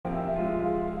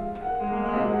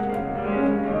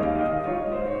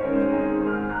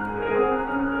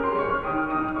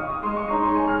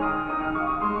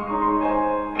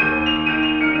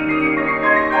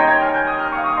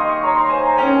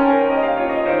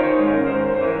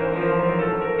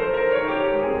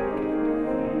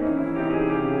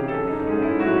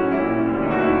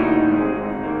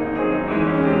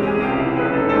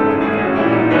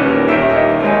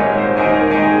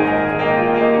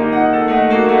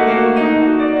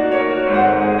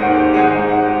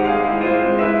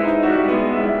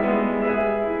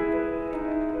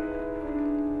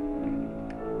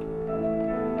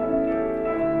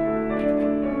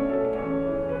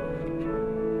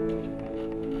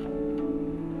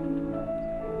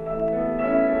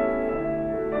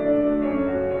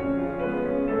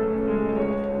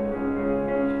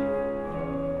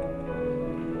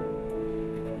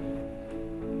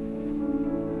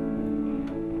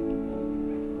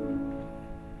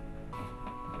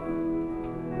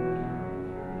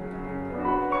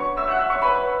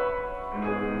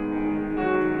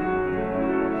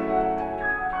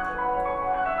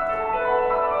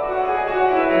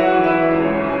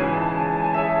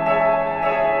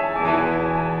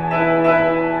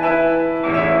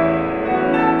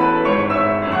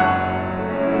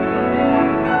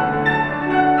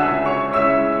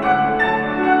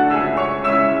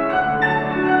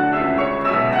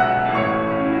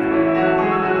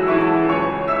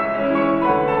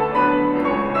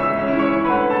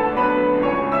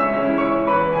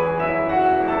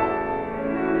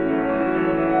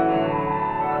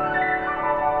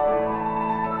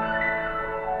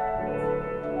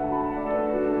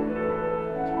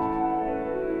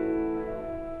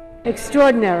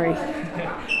Extraordinary.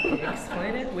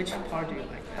 Explain it. Which part do you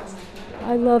like best?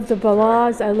 I love the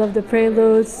ballades, I love the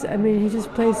preludes. I mean, he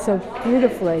just plays so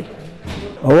beautifully.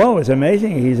 Oh, well, it's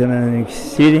amazing. He's an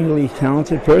exceedingly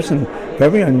talented person,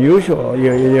 very unusual.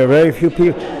 There are very few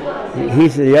people.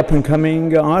 He's the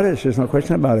up-and-coming artist, there's no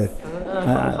question about it.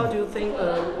 How do you think,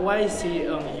 why is he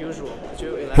unusual?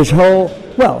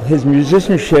 His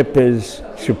musicianship is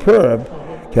superb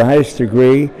to the highest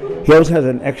degree. He also has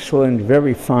an excellent,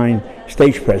 very fine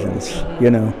stage presence,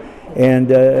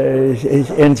 and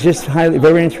it's just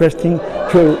very interesting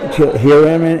to hear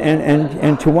him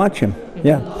and to watch him.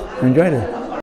 Yeah, I enjoyed it.